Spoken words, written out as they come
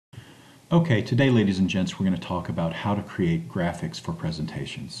Okay, today, ladies and gents, we're going to talk about how to create graphics for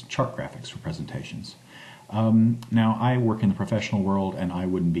presentations, chart graphics for presentations. Now, I work in the professional world, and I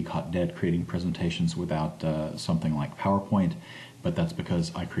wouldn't be caught dead creating presentations without something like PowerPoint, but that's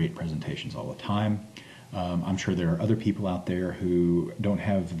because I create presentations all the time. I'm sure there are other people out there who don't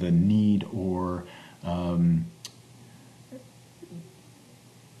have the need or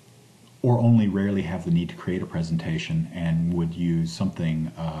only rarely have the need to create a presentation and would use something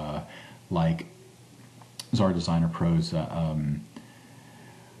like Xara Designer Pro's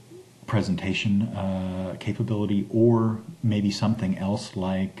presentation capability, or maybe something else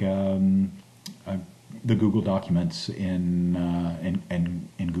like the Google Documents in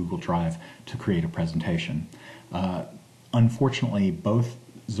Google Drive to create a presentation. Unfortunately, both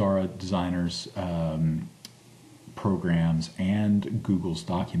Xara Designer's programs and Google's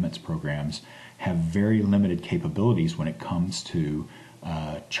Documents programs have very limited capabilities when it comes to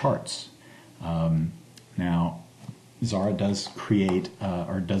charts. Now, Xara does create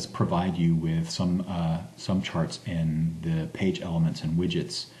or does provide you with some charts in the page elements and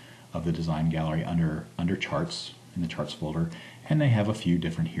widgets of the design gallery under charts in the charts folder, and they have a few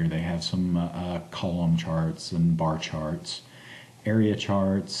different here. They have some column charts and bar charts, area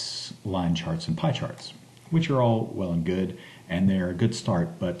charts, line charts, and pie charts, which are all well and good, and they're a good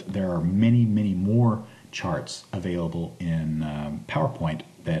start, but there are many, many more charts available in PowerPoint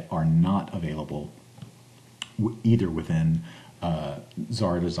that are not available either within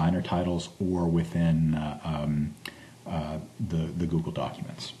Xara Designer titles or within the Google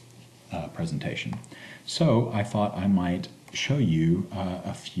Documents presentation. So I thought I might show you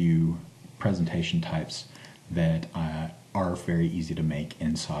a few presentation types that are very easy to make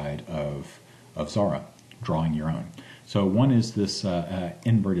inside of Xara, drawing your own. So one is this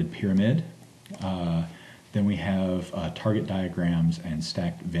inverted pyramid. Then we have target diagrams and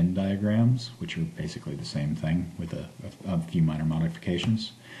stacked Venn diagrams, which are basically the same thing with a few minor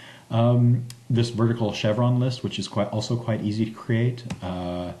modifications. This vertical chevron list, which is also quite easy to create.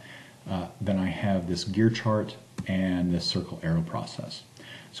 Then I have this gear chart and this circle arrow process.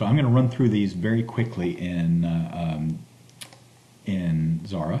 So I'm going to run through these very quickly in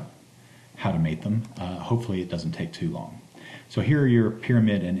Xara, how to make them. Hopefully it doesn't take too long. So here are your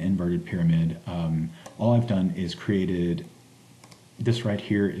pyramid and inverted pyramid. All I've done is created, this right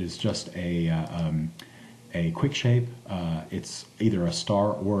here is just a quick shape. It's either a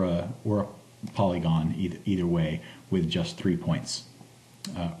star or a polygon, either way, with just 3 points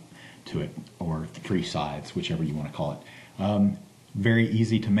to it, or 3 sides, whichever you want to call it. Very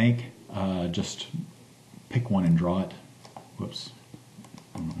easy to make. Just pick one and draw it. Whoops.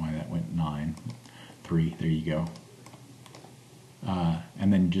 I don't know why that went 9. 3. There you go.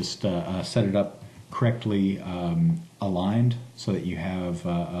 And then just set it up correctly aligned so that you have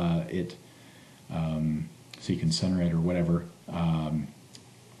it, so you can center it or whatever. I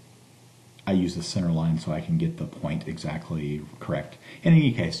use the center line so I can get the point exactly correct. In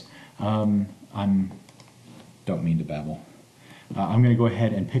any case, don't mean to babble. I'm going to go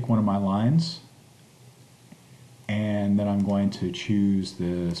ahead and pick one of my lines, and then I'm going to choose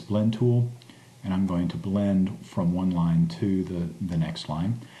this blend tool, and I'm going to blend from one line to the next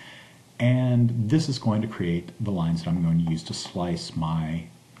line. And this is going to create the lines that I'm going to use to slice my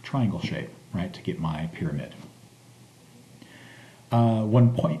triangle shape, right, to get my pyramid.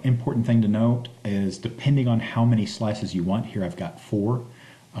 One important thing to note is, depending on how many slices you want, here I've got 4,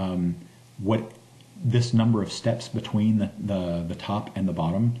 what this number of steps between the top and the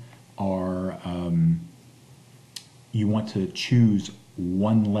bottom are, you want to choose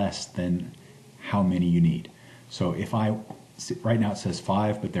one less than how many you need. So if right now it says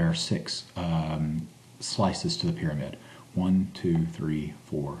 5, but there are 6 slices to the pyramid. 1, 2, 3,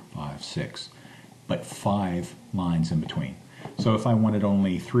 4, 5, 6, but 5 lines in between. So if I wanted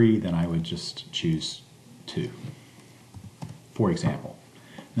only 3, then I would just choose 2, for example.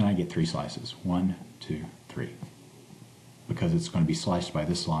 Then I get 3 slices. 1, 2, 3, because it's going to be sliced by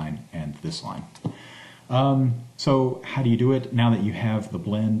this line and this line. So how do you do it? Now that you have the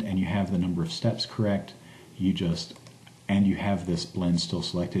blend and you have the number of steps correct, and you have this blend still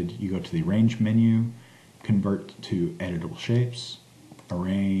selected, you go to the Arrange menu, convert to Editable Shapes,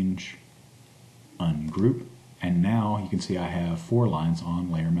 Arrange, Ungroup, and now you can see I have 4 lines on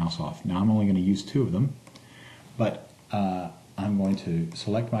Layer Mouse Off. Now I'm only going to use 2 of them, but I'm going to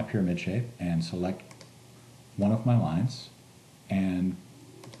select my pyramid shape and select one of my lines and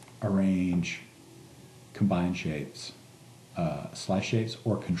arrange Combine Shapes, Slice Shapes,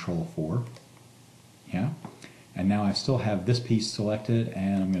 or Control 4. Yeah. And now I still have this piece selected,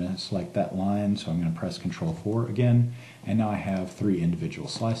 and I'm going to select that line, so I'm going to press Control 4 again, and now I have 3 individual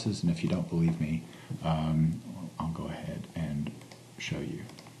slices, and if you don't believe me, I'll go ahead and show you.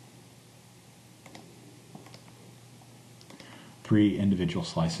 3 individual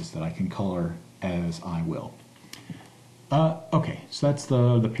slices that I can color as I will. Okay, so that's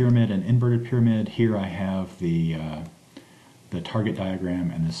the pyramid and inverted pyramid. Here I have the target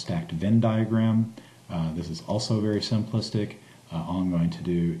diagram and the stacked Venn diagram. This is also very simplistic. All I'm going to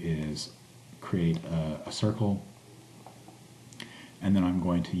do is create a circle, and then I'm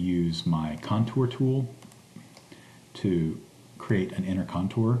going to use my contour tool to create an inner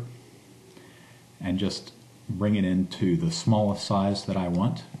contour and just bring it into the smallest size that I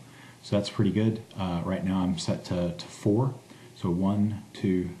want. So that's pretty good. Right now I'm set to 4. So 1,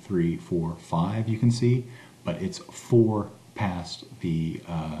 2, 3, 4, 5 you can see, but it's 4 past the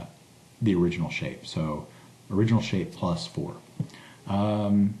original shape. So original shape plus 4.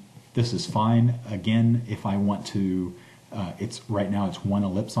 This is fine. Again, if I want to, right now it's 1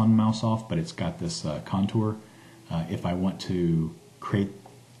 ellipse on mouse off, but it's got this contour. If I want to create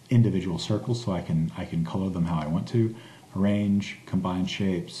individual circles so I can color them how I want to, arrange, combine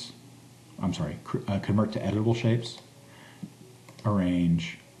shapes, convert to editable shapes,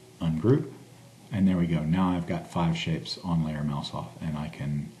 arrange, ungroup, and there we go. Now I've got 5 shapes on layer mouse off, and I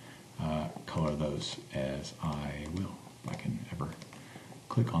can color those as I will, if I can ever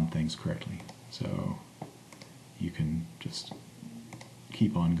click on things correctly. So you can just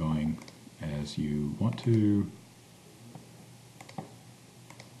keep on going as you want to.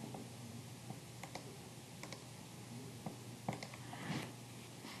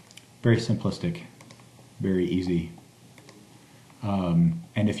 Very simplistic, very easy.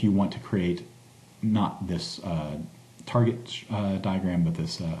 And if you want to create not this target diagram, but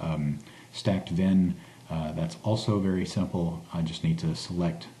this stacked Venn, that's also very simple. I just need to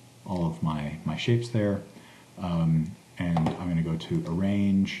select all of my shapes there. And I'm going to go to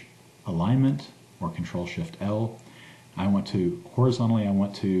Arrange, Alignment, or Control-Shift-L. I want to, horizontally, I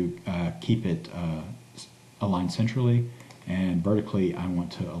want to keep it aligned centrally, and vertically I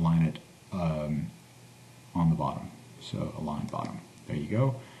want to align it on the bottom. So align bottom. There you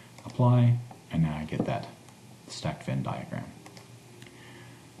go. Apply, and now I get that stacked Venn diagram.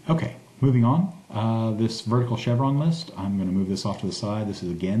 Okay, moving on. This vertical chevron list, I'm going to move this off to the side. This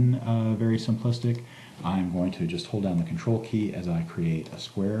is again very simplistic. I'm going to just hold down the Control key as I create a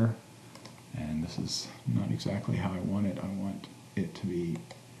square, and this is not exactly how I want it. I want it to be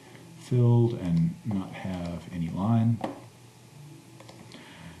filled and not have any line.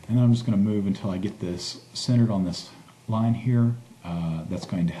 And then I'm just going to move until I get this centered on this line here. That's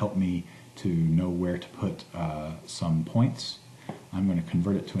going to help me to know where to put some points. I'm going to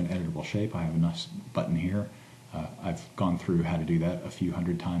convert it to an editable shape. I have a nice button here. I've gone through how to do that a few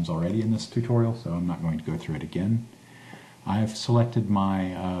hundred times already in this tutorial, so I'm not going to go through it again. I've selected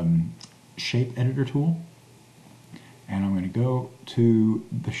my shape editor tool, and I'm going to go to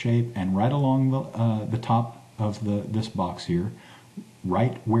the shape, and right along the top of this box here,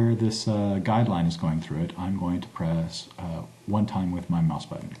 right where this guideline is going through it, I'm going to press 1 time with my mouse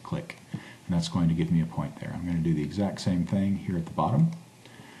button, click, and that's going to give me a point there. I'm going to do the exact same thing here at the bottom,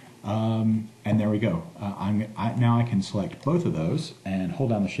 and there we go. Now I can select both of those and hold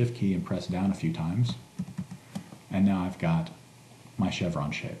down the Shift key and press down a few times, and now I've got my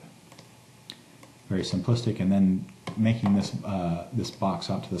chevron shape. Very simplistic, and then making this this box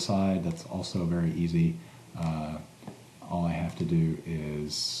out to the side, that's also very easy. All I have to do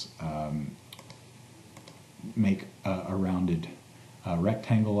is make a rounded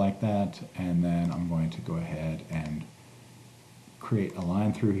rectangle like that, and then I'm going to go ahead and create a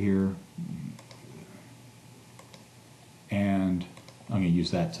line through here, and I'm going to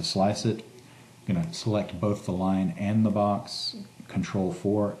use that to slice it. I'm going to select both the line and the box, Control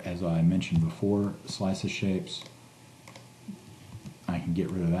 4, as I mentioned before, slices shapes. I can get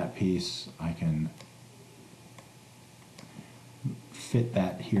rid of that piece. I can fit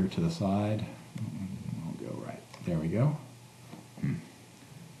that here to the side. I'll go right, there we go.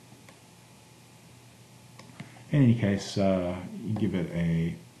 In any case, you give it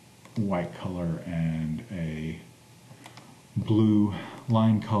a white color and a blue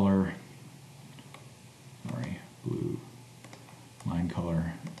line color. Sorry, blue line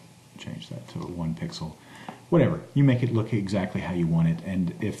color. Change that to 1 pixel. Whatever, you make it look exactly how you want it,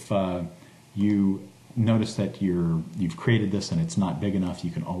 and if you notice that you've created this and it's not big enough,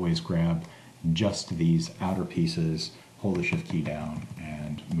 you can always grab just these outer pieces, hold the Shift key down,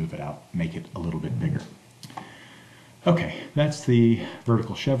 and move it out, make it a little bit bigger. Okay, that's the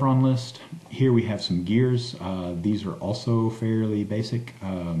vertical chevron list. Here we have some gears. These are also fairly basic.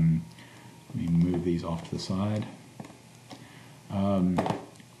 Let me move these off to the side.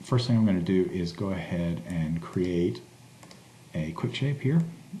 First thing I'm going to do is go ahead and create a quick shape here.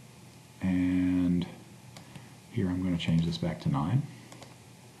 And here I'm going to change this back to 9.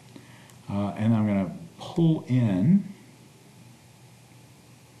 And I'm going to pull in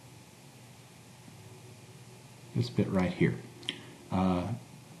this bit right here, and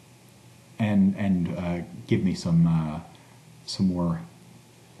give me some more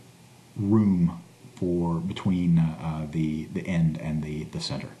room for between the end and the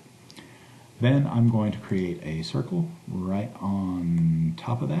center. Then I'm going to create a circle right on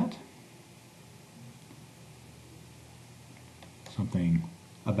top of that, something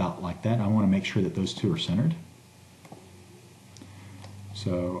about like that. I want to make sure that those two are centered.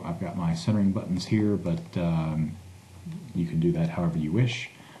 So I've got my centering buttons here, but you can do that however you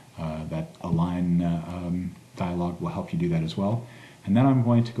wish. That align dialog will help you do that as well. And then I'm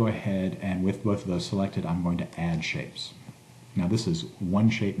going to go ahead and with both of those selected, I'm going to add shapes. Now this is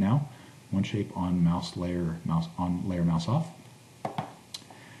one shape now, one shape on mouse layer, mouse on, layer mouse off.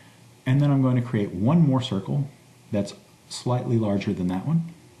 And then I'm going to create one more circle that's slightly larger than that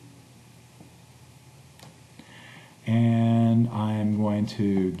one. And I'm going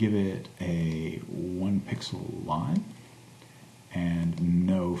to give it a 1 pixel line and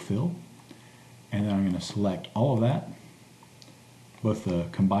no fill. And then I'm going to select all of that, both the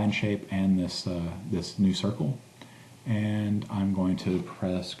combined shape and this new circle. And I'm going to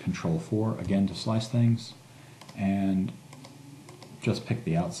press Control-4 again to slice things, and just pick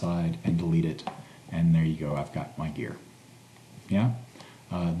the outside and delete it. And there you go, I've got my gear. Yeah,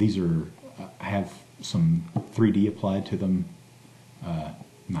 these are, I have some 3D applied to them,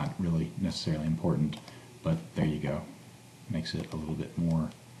 not really necessarily important, but there you go. Makes it a little bit more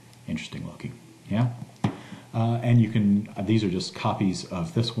interesting looking. Yeah, and you can, these are just copies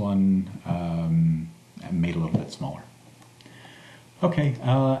of this one, made a little bit smaller. Okay,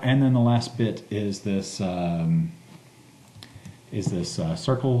 and then the last bit is this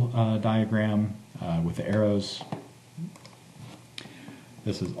circle diagram with the arrows.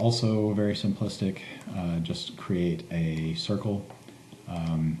 This is also very simplistic. Just create a circle.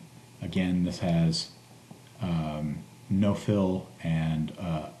 Again, this has no fill and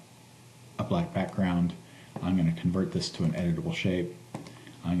a black background. I'm going to convert this to an editable shape.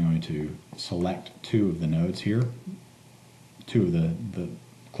 I'm going to select 2 of the nodes here, 2 of the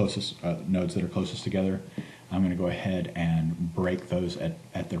closest nodes that are closest together. I'm going to go ahead and break those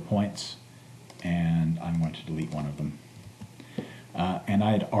at their points, and I'm going to delete one of them. And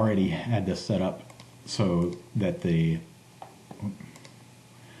I had already had this set up so that this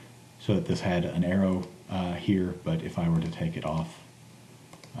had an arrow here, but if I were to take it off,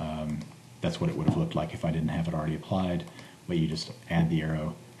 that's what it would have looked like if I didn't have it already applied. But you just add the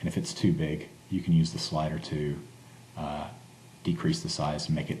arrow, and if it's too big, you can use the slider to decrease the size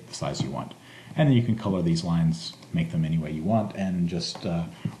and make it the size you want. And then you can color these lines, make them any way you want, and just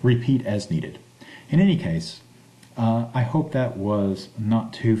repeat as needed. In any case, I hope that was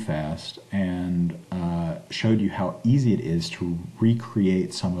not too fast and showed you how easy it is to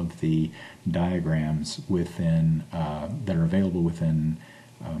recreate some of the diagrams within that are available within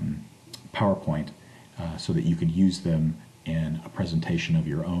PowerPoint, so that you could use them in a presentation of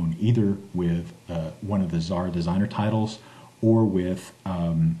your own, either with one of the Xara Designer titles or with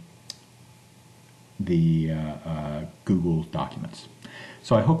the Google documents.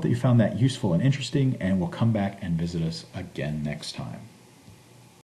 So I hope that you found that useful and interesting, and will come back and visit us again next time.